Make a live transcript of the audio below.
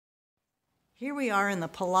Here we are in the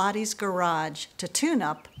Pilates garage to tune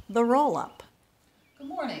up the roll-up. Good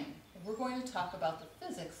morning. We're going to talk about the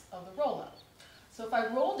physics of the roll-up. So if I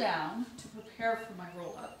roll down to prepare for my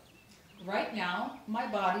roll-up, right now my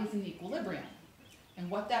body is in equilibrium.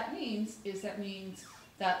 And what that means is that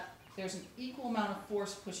there's an equal amount of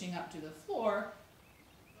force pushing up to the floor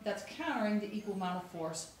that's countering the equal amount of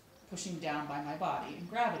force pushing down by my body in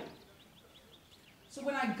gravity. So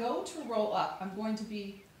when I go to roll up, I'm going to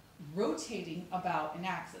be rotating about an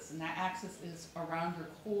axis, and that axis is around your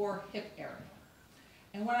core hip area.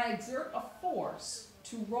 And when I exert a force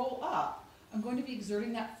to roll up, I'm going to be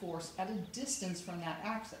exerting that force at a distance from that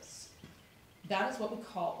axis. That is what we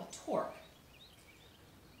call a torque.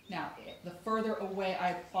 Now, the further away I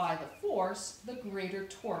apply the force, the greater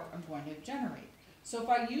torque I'm going to generate. So if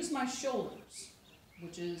I use my shoulders,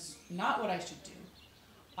 which is not what I should do,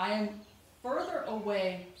 I am further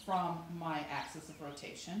away from my axis of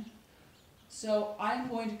rotation, so I'm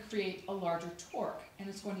going to create a larger torque, and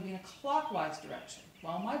it's going to be in a clockwise direction.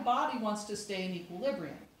 Well, my body wants to stay in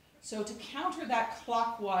equilibrium, so to counter that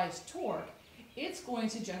clockwise torque, it's going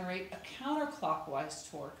to generate a counterclockwise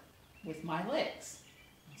torque with my legs.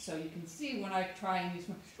 So you can see when I try and use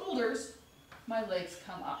my shoulders, my legs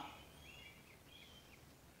come up.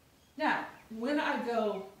 Now, when I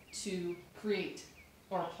go to create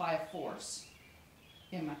or apply a force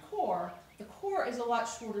in my core, the core is a lot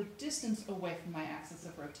shorter distance away from my axis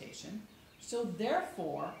of rotation, so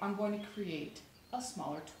therefore I'm going to create a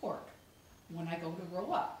smaller torque when I go to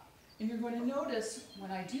roll up. And you're going to notice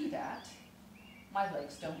when I do that, my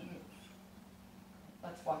legs don't move.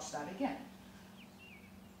 Let's watch that again.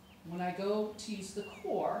 When I go to use the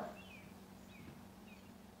core,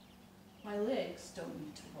 my legs don't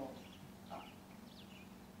need to roll.